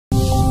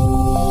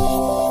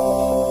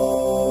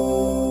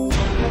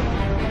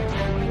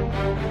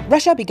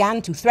Russia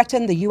began to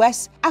threaten the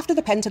US after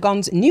the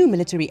Pentagon's new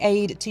military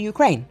aid to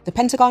Ukraine. The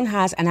Pentagon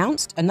has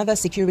announced another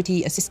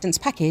security assistance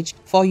package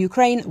for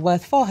Ukraine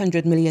worth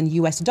 $400 million,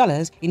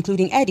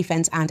 including air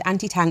defense and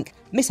anti-tank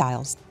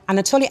missiles.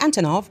 Anatoly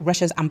Antonov,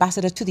 Russia's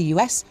ambassador to the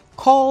US,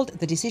 called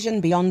the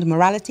decision beyond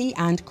morality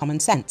and common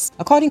sense.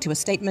 According to a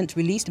statement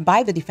released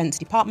by the Defense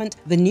Department,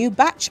 the new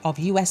batch of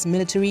US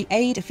military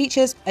aid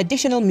features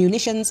additional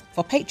munitions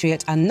for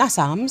Patriot and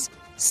NASAMS,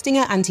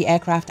 Stinger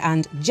anti-aircraft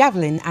and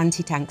Javelin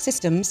anti-tank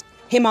systems,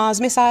 HIMARS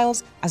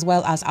missiles, as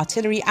well as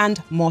artillery and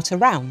mortar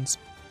rounds.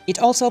 It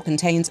also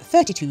contains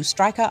 32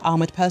 Stryker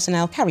armoured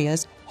personnel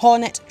carriers,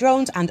 Hornet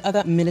drones and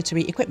other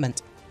military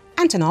equipment.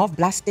 Antonov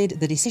blasted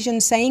the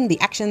decision, saying the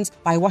actions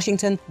by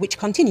Washington, which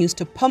continues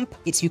to pump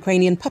its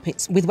Ukrainian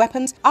puppets with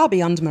weapons, are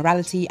beyond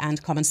morality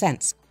and common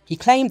sense. He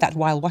claimed that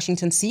while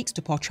Washington seeks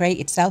to portray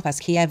itself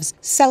as Kiev's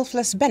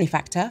selfless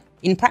benefactor,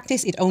 in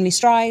practice it only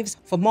strives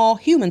for more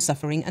human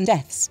suffering and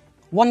deaths.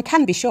 One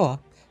can be sure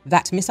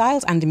that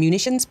missiles and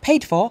munitions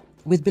paid for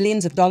with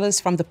billions of dollars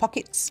from the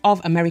pockets of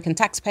American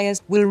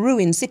taxpayers will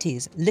ruin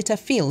cities, litter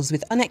fields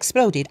with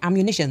unexploded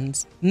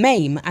ammunitions,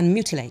 maim and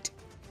mutilate.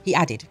 He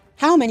added,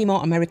 how many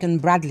more American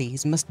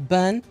Bradleys must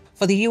burn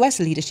for the US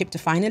leadership to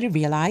finally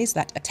realize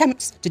that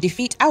attempts to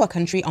defeat our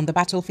country on the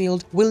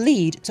battlefield will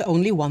lead to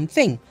only one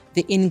thing,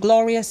 the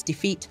inglorious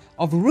defeat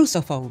of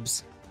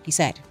Russophobes, he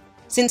said.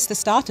 Since the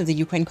start of the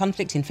Ukraine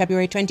conflict in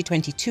February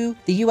 2022,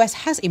 the US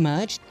has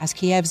emerged as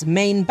Kiev's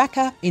main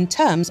backer in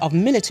terms of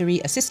military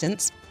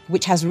assistance,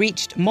 which has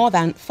reached more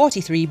than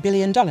 $43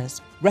 billion.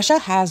 Russia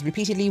has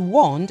repeatedly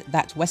warned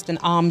that Western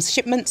arms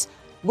shipments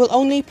will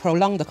only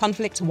prolong the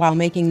conflict while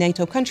making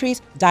NATO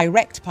countries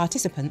direct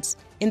participants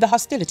in the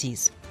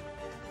hostilities.